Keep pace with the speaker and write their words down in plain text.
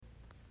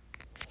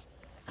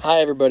Hi,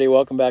 everybody.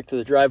 Welcome back to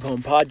the Drive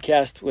Home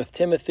Podcast with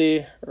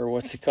Timothy, or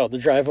what's it called? The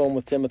Drive Home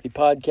with Timothy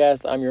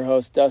Podcast. I'm your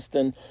host,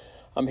 Dustin.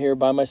 I'm here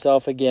by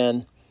myself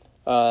again.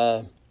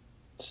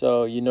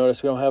 So you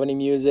notice we don't have any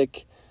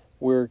music.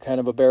 We're kind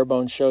of a bare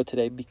bones show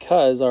today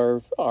because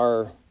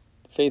our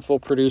faithful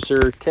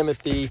producer,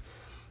 Timothy,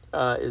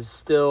 is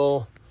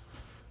still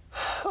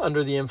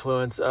under the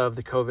influence of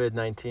the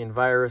COVID-19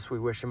 virus. We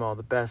wish him all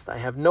the best. I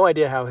have no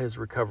idea how his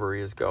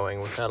recovery is going.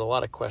 We've had a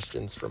lot of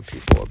questions from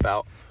people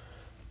about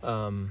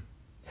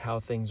how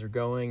things are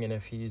going and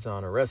if he's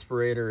on a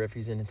respirator, if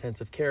he's in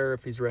intensive care,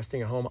 if he's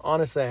resting at home.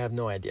 Honestly, I have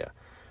no idea.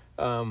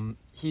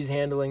 He's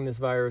handling this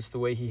virus the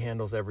way he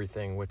handles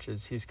everything, which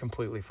is he's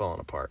completely fallen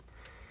apart.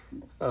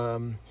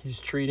 He's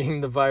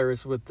treating the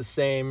virus with the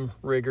same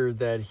rigor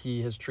that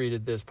he has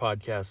treated this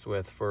podcast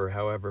with for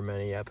however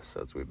many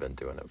episodes we've been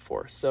doing it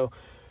for. So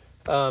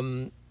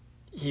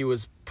he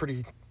was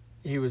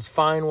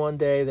fine one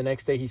day. The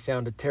next day he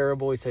sounded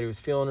terrible. He said he was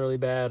feeling really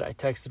bad. I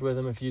texted with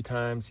him a few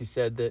times. He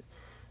said that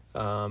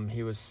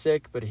he was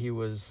sick, but he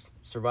was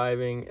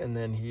surviving, and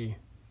then he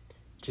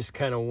just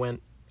kind of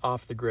went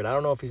off the grid. I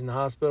don't know if he's in the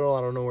hospital.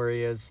 I don't know where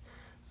he is.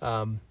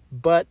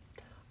 But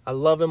I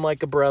love him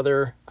like a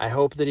brother. I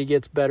hope that he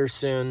gets better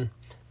soon.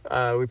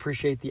 We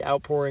appreciate the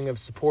outpouring of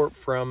support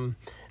from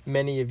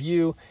many of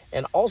you,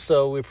 and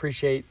also we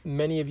appreciate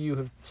many of you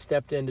have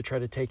stepped in to try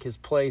to take his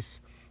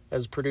place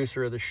as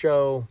producer of the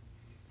show,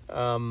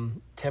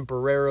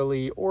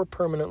 temporarily or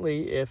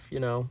permanently if,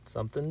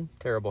 something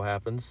terrible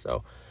happens.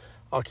 So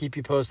I'll keep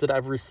you posted.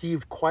 I've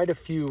received quite a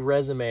few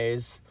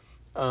resumes,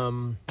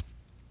 and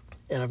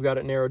I've got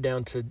it narrowed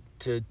down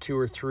to 2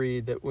 or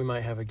 3 that we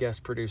might have a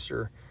guest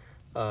producer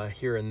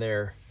here and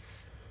there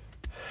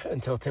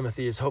until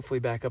Timothy is hopefully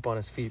back up on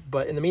his feet.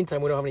 But in the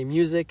meantime, we don't have any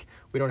music.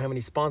 We don't have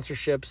any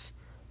sponsorships,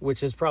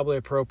 which is probably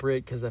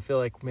appropriate because I feel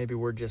like maybe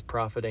we're just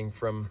profiting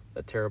from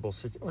a terrible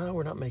situation. Well,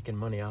 we're not making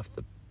money off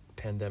the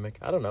pandemic.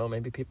 I don't know.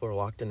 Maybe people are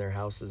locked in their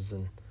houses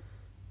and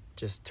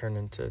just turn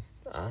into,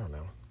 I don't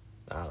know.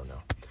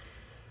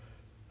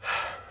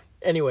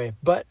 Anyway,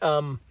 but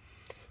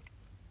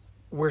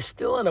we're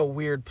still in a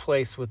weird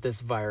place with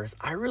this virus.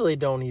 I really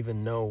don't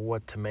even know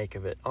what to make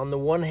of it. On the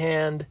one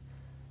hand,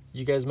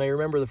 you guys may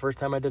remember the first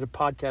time I did a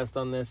podcast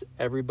on this,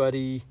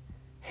 everybody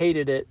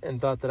hated it and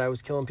thought that I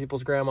was killing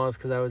people's grandmas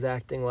because I was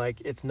acting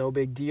like it's no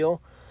big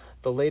deal.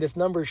 The latest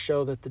numbers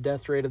show that the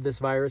death rate of this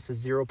virus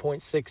is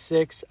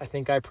 0.66. I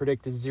think I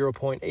predicted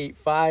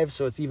 0.85,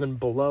 so it's even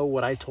below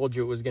what I told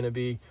you it was going to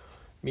be.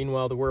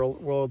 Meanwhile, the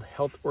World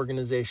Health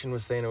Organization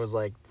was saying it was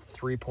like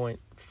 3.4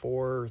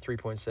 or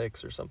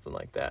 3.6 or something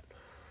like that.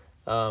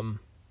 I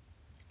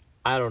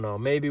don't know.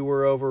 Maybe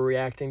we're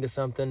overreacting to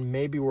something.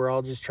 Maybe we're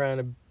all just trying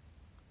to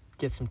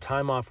get some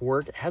time off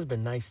work. It has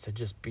been nice to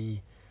just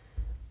be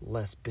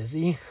less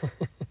busy.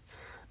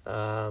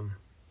 Although,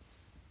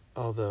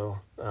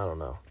 I don't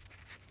know.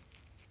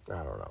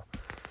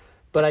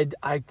 But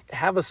I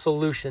have a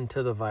solution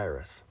to the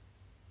virus.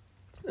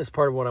 That's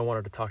part of what I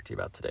wanted to talk to you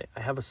about today.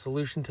 I have a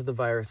solution to the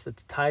virus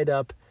that's tied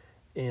up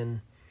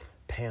in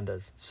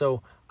pandas.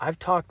 So I've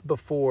talked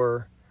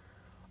before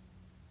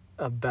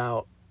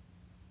about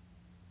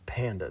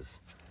pandas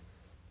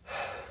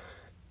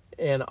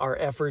and our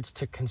efforts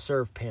to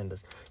conserve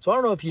pandas. So I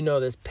don't know if you know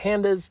this.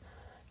 Pandas,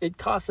 it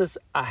costs us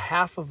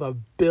 $500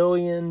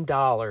 million,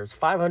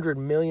 $500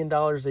 million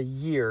a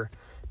year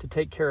to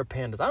take care of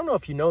pandas. I don't know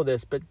if you know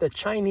this, but the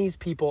Chinese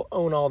people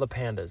own all the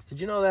pandas. Did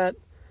you know that?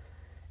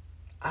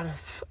 I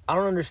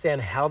don't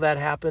understand how that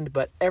happened,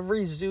 but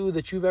every zoo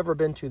that you've ever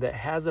been to that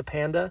has a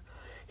panda,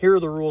 here are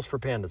the rules for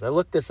pandas. I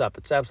looked this up.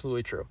 It's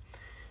absolutely true.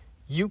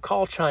 You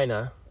call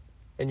China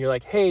and you're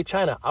like, hey,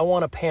 China, I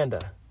want a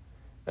panda.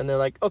 And they're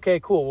like, okay,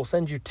 cool, we'll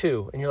send you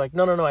 2. And you're like,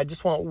 no, I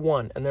just want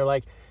 1. And they're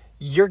like,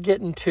 you're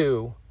getting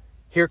 2.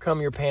 Here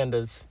come your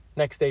pandas,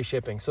 next day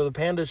shipping. So the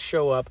pandas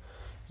show up.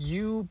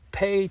 You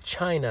pay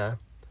China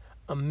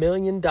 $1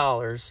 million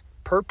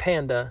per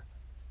panda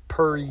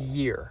per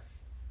year.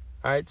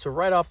 All right, so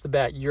right off the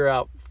bat, you're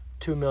out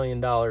 $2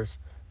 million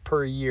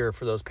per year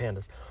for those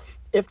pandas.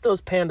 If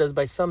those pandas,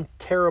 by some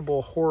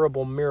terrible,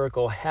 horrible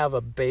miracle, have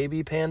a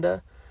baby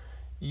panda,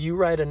 you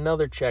write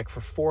another check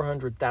for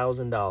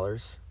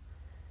 $400,000,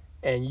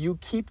 and you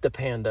keep the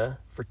panda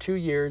for 2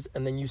 years,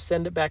 and then you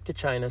send it back to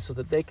China so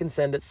that they can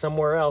send it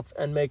somewhere else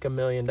and make $1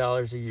 million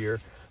a year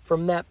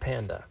from that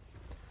panda.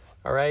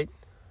 All right?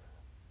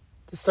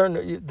 Does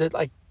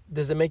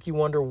it make you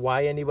wonder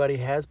why anybody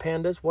has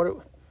pandas?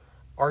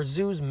 Are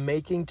zoos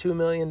making $2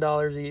 million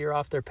a year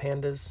off their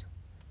pandas?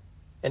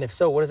 And if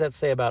so, what does that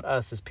say about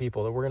us as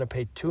people, that we're going to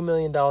pay $2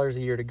 million a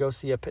year to go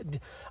see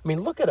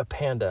look at a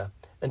panda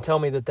and tell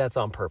me that that's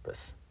on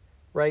purpose,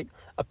 right?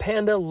 A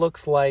panda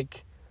looks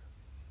like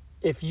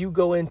if you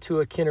go into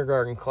a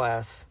kindergarten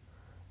class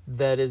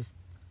that is,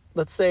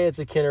 let's say it's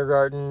a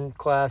kindergarten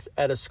class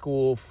at a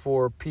school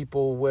for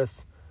people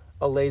with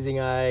a lazy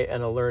eye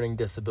and a learning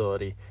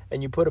disability,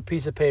 and you put a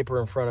piece of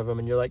paper in front of them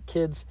and you're like,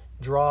 kids,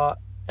 draw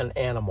an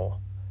animal.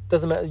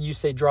 Doesn't matter. You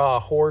say draw a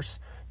horse,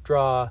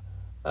 draw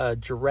a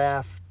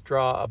giraffe,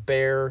 draw a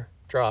bear,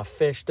 draw a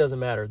fish, doesn't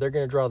matter. They're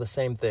going to draw the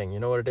same thing. You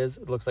know what it is?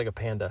 It looks like a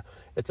panda.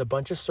 It's a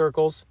bunch of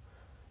circles.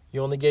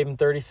 You only gave them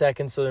 30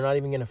 seconds, so they're not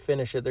even going to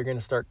finish it. They're going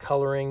to start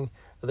coloring.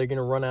 They're going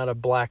to run out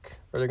of black,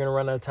 or they're going to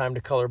run out of time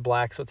to color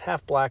black. So it's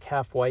half black,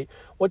 half white.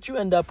 What you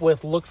end up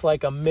with looks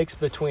like a mix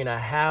between a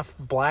half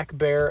black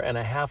bear and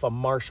a half a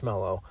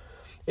marshmallow.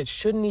 It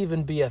shouldn't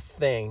even be a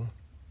thing.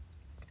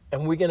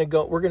 And we're going to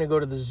go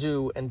to the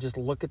zoo and just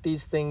look at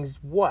these things.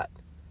 What?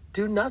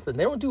 Do nothing.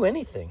 They don't do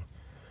anything.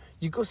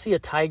 You go see a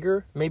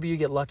tiger, maybe you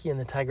get lucky and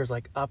the tiger's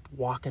like up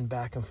walking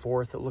back and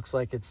forth. It looks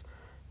like it's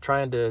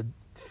trying to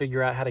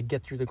figure out how to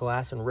get through the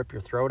glass and rip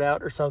your throat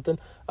out or something.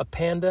 A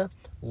panda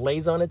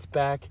lays on its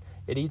back.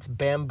 It eats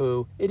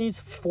bamboo. It eats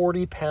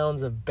 40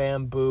 pounds of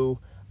bamboo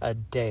a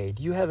day.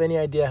 Do you have any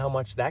idea how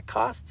much that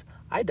costs?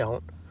 I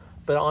don't.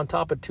 But on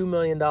top of $2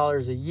 million a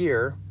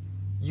year,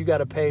 you got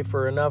to pay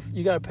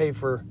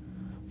for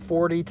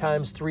 40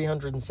 times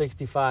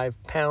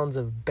 365 pounds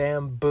of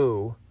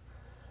bamboo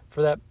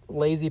for that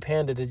lazy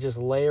panda to just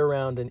lay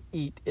around and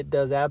eat. It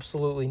does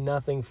absolutely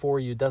nothing for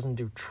you. It doesn't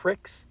do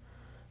tricks.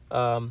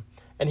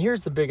 And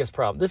here's the biggest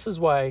problem. This is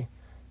where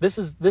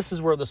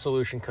the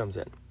solution comes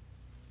in.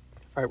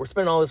 All right, we're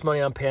spending all this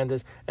money on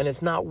pandas, and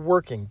it's not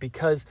working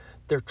because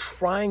they're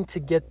trying to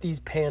get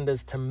these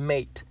pandas to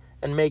mate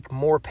and make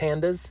more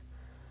pandas.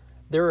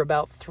 There are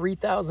about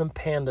 3,000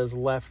 pandas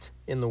left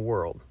in the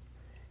world.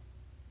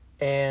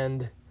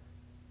 And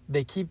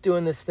they keep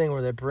doing this thing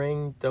where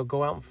they'll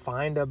go out and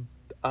find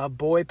a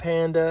boy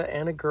panda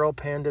and a girl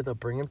panda. They'll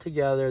bring them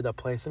together. They'll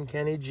play some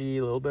Kenny G,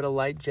 a little bit of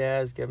light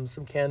jazz, give them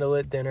some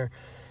candlelit dinner,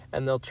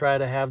 and they'll try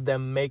to have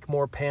them make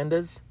more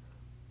pandas,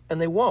 and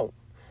they won't.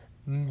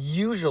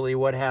 Usually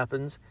what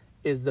happens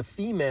is the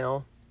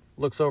female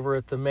looks over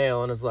at the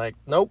male and is like,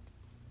 nope,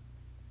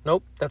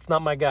 that's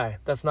not my guy.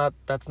 That's not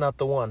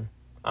the one.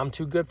 I'm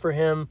too good for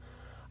him.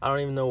 I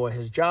don't even know what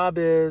his job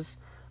is.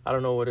 I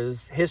don't know what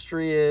his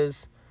history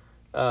is.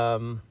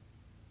 And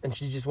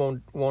she just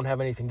won't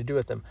have anything to do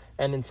with him.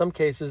 And in some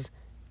cases,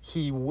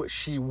 she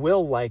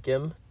will like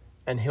him,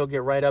 and he'll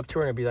get right up to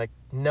her and be like,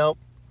 nope,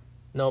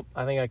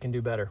 I think I can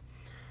do better.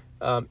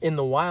 In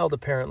the wild,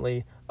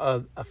 apparently,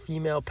 a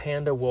female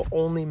panda will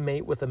only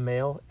mate with a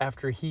male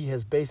after he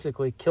has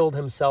basically killed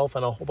himself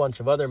and a whole bunch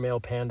of other male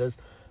pandas,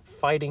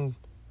 fighting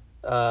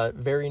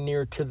very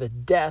near to the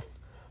death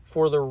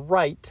for the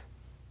right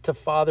to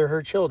father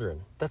her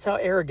children. That's how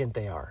arrogant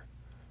they are,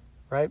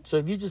 right? So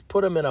if you just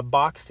put them in a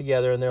box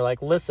together and they're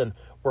like, listen,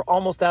 we're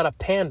almost out of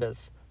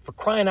pandas. For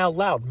crying out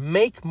loud,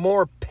 make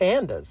more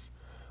pandas.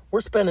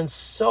 We're spending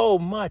so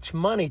much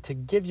money to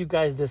give you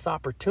guys this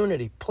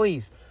opportunity.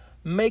 Please,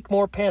 make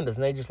more pandas.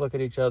 And they just look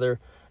at each other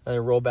and they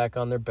roll back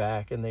on their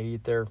back and they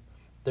eat their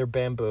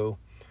bamboo.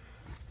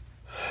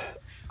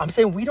 I'm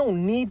saying we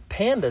don't need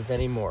pandas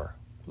anymore.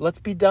 Let's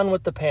be done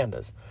with the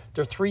pandas.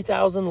 There are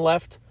 3,000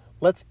 left.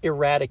 Let's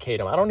eradicate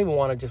them. I don't even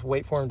want to just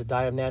wait for them to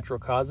die of natural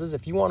causes.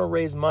 If you want to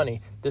raise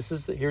money,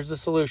 here's the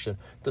solution.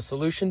 The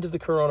solution to the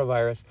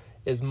coronavirus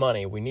is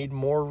money. We need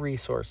more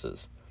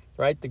resources,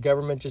 right? The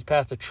government just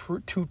passed a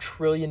 $2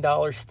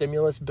 trillion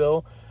stimulus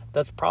bill.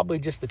 That's probably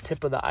just the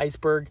tip of the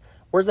iceberg.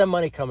 Where's that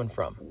money coming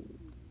from?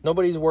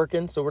 Nobody's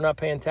working, so we're not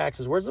paying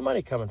taxes. Where's the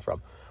money coming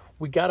from?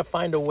 We got to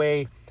find a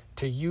way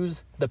to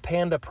use the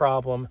panda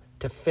problem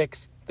to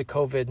fix the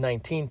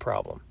COVID-19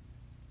 problem.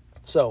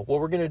 So what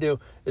we're going to do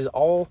is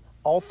all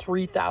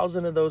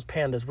 3,000 of those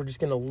pandas, we're just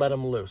going to let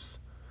them loose,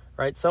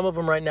 right? Some of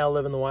them right now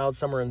live in the wild.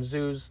 Some are in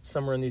zoos.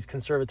 Some are in these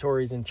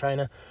conservatories in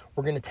China.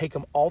 We're going to take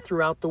them all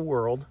throughout the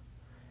world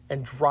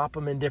and drop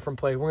them in different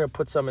places. We're going to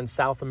put some in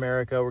South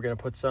America. We're going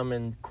to put some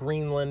in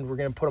Greenland. We're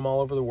going to put them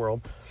all over the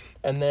world.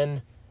 And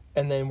then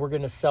we're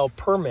going to sell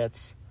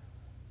permits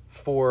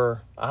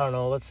for, I don't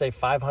know, let's say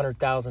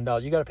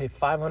 $500,000. You got to pay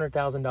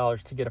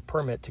 $500,000 to get a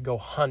permit to go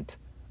hunt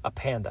a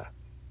panda.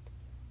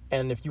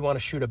 And if you want to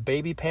shoot a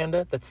baby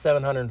panda, that's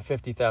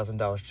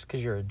 $750,000 just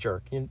because you're a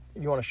jerk. You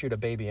want to shoot a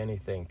baby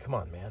anything. Come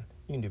on, man.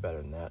 You can do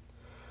better than that.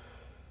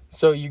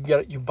 So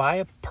you buy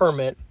a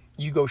permit,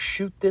 you go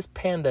shoot this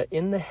panda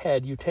in the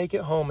head, you take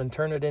it home and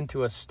turn it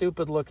into a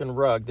stupid-looking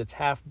rug that's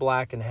half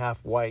black and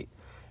half white.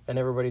 And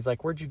everybody's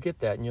like, where'd you get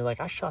that? And you're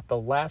like, I shot the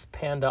last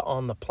panda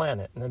on the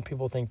planet. And then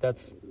people think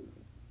that's,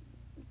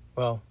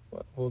 well,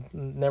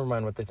 never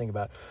mind what they think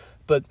about it.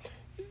 But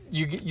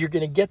you're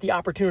going to get the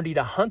opportunity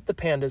to hunt the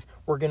pandas.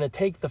 We're going to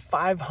take the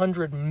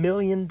 $500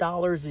 million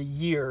a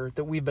year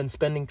that we've been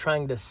spending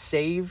trying to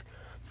save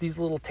these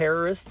little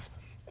terrorists,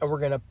 and we're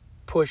going to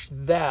push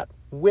that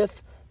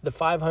with the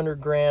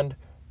 $500,000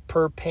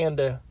 per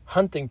panda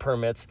hunting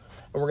permits,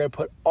 and we're going to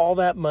put all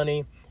that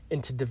money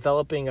into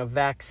developing a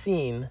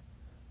vaccine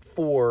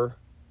for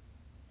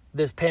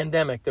this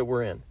pandemic that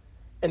we're in.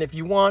 And if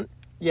you want,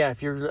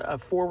 if you're a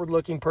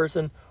forward-looking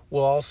person,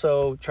 we'll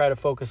also try to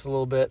focus a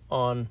little bit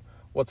on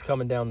what's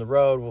coming down the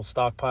road. We'll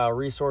stockpile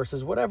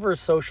resources, whatever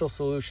social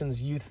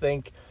solutions you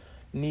think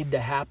need to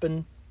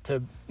happen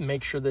to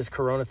make sure this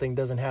corona thing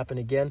doesn't happen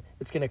again.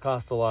 It's going to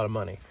cost a lot of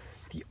money.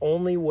 The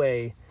only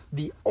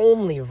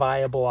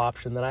viable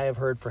option that I have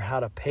heard for how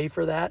to pay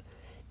for that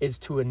is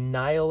to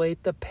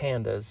annihilate the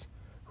pandas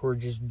who are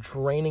just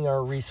draining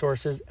our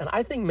resources and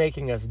I think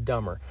making us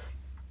dumber.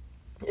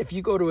 If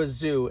you go to a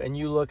zoo and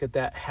you look at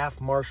that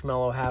half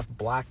marshmallow, half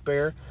black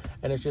bear,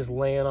 and it's just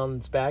laying on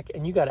its back,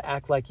 and you got to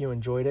act like you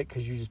enjoyed it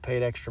because you just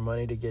paid extra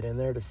money to get in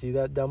there to see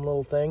that dumb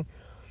little thing,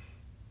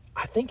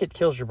 I think it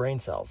kills your brain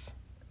cells.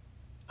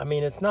 I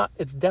mean,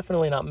 it's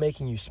definitely not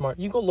making you smart.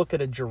 You go look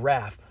at a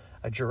giraffe.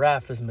 A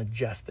giraffe is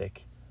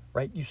majestic,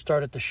 right? You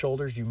start at the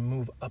shoulders, you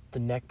move up the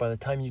neck. By the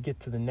time you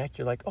get to the neck,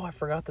 you're like, oh, I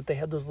forgot that they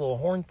had those little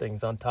horn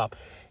things on top.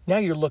 Now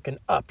you're looking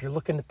up, you're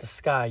looking at the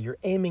sky, you're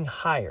aiming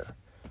higher,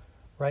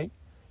 right?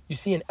 You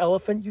see an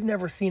elephant, you've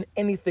never seen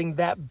anything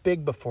that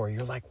big before.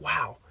 You're like,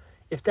 wow,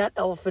 if that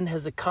elephant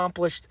has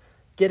accomplished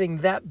getting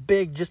that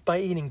big just by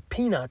eating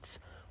peanuts,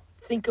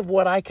 think of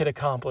what I could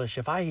accomplish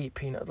if I eat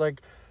peanuts.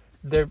 Like,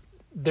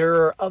 there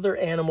are other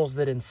animals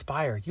that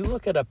inspire. You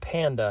look at a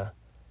panda,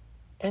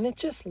 and it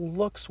just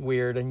looks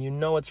weird, and you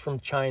know it's from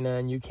China,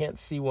 and you can't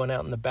see one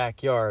out in the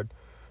backyard,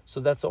 so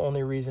that's the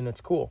only reason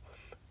it's cool.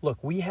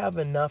 Look, we have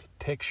enough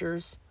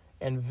pictures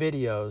and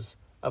videos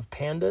of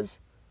pandas.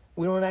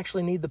 We don't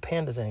actually need the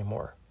pandas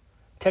anymore.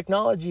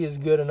 Technology is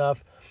good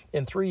enough.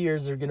 In 3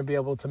 years, they're going to be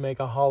able to make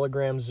a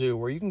hologram zoo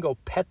where you can go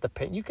pet the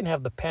panda. You can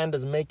have the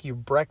pandas make you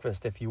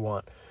breakfast if you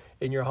want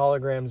in your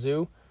hologram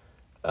zoo.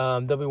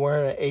 They'll be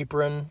wearing an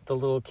apron, the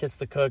little Kiss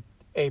the Cook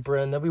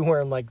apron. They'll be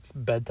wearing like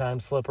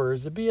bedtime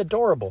slippers. It'd be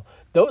adorable.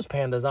 Those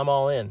pandas, I'm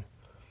all in.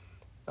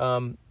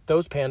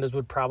 Those pandas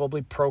would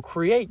probably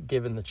procreate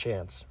given the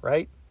chance,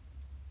 right?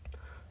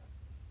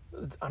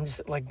 I'm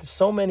just like,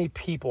 so many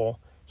people,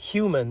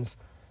 humans,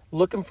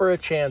 looking for a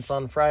chance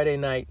on Friday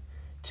night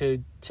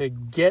to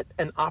get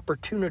an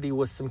opportunity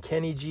with some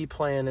Kenny G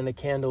playing and a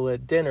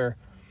candlelit dinner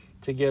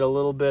to get a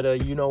little bit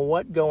of you know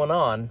what going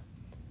on.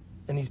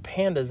 And these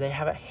pandas, they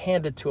have it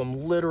handed to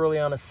them literally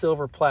on a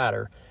silver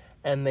platter,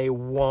 and they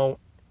won't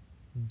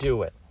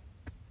do it.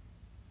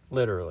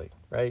 Literally,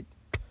 right?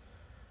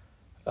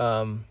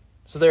 So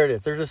there it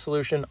is. There's a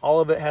solution.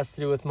 All of it has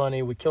to do with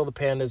money. We kill the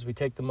pandas. We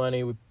take the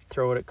money. We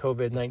throw it at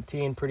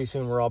COVID-19. Pretty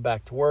soon we're all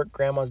back to work.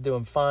 Grandma's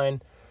doing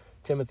fine.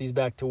 Timothy's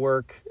back to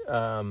work.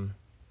 And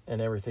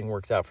everything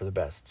works out for the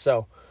best.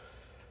 So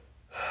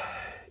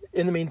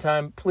in the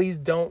meantime, please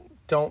don't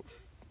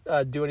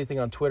do anything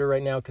on Twitter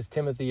right now because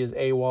Timothy is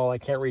AWOL. I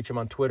can't reach him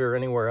on Twitter or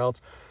anywhere else.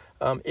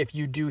 If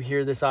you do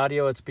hear this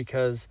audio, it's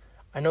because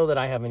I know that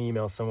I have an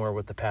email somewhere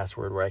with the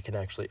password where I can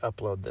actually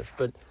upload this.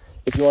 But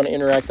if you want to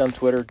interact on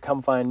Twitter,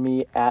 come find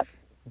me at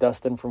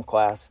Dustin from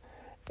class.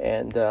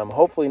 And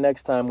hopefully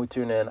next time we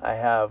tune in, I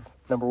have,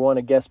 number one,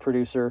 a guest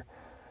producer,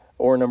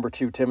 or number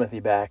two, Timothy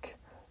back,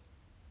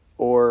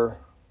 or,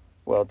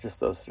 well, just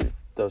those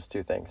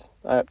two things.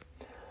 All right.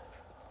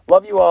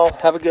 Love you all.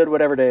 Have a good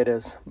whatever day it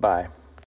is. Bye.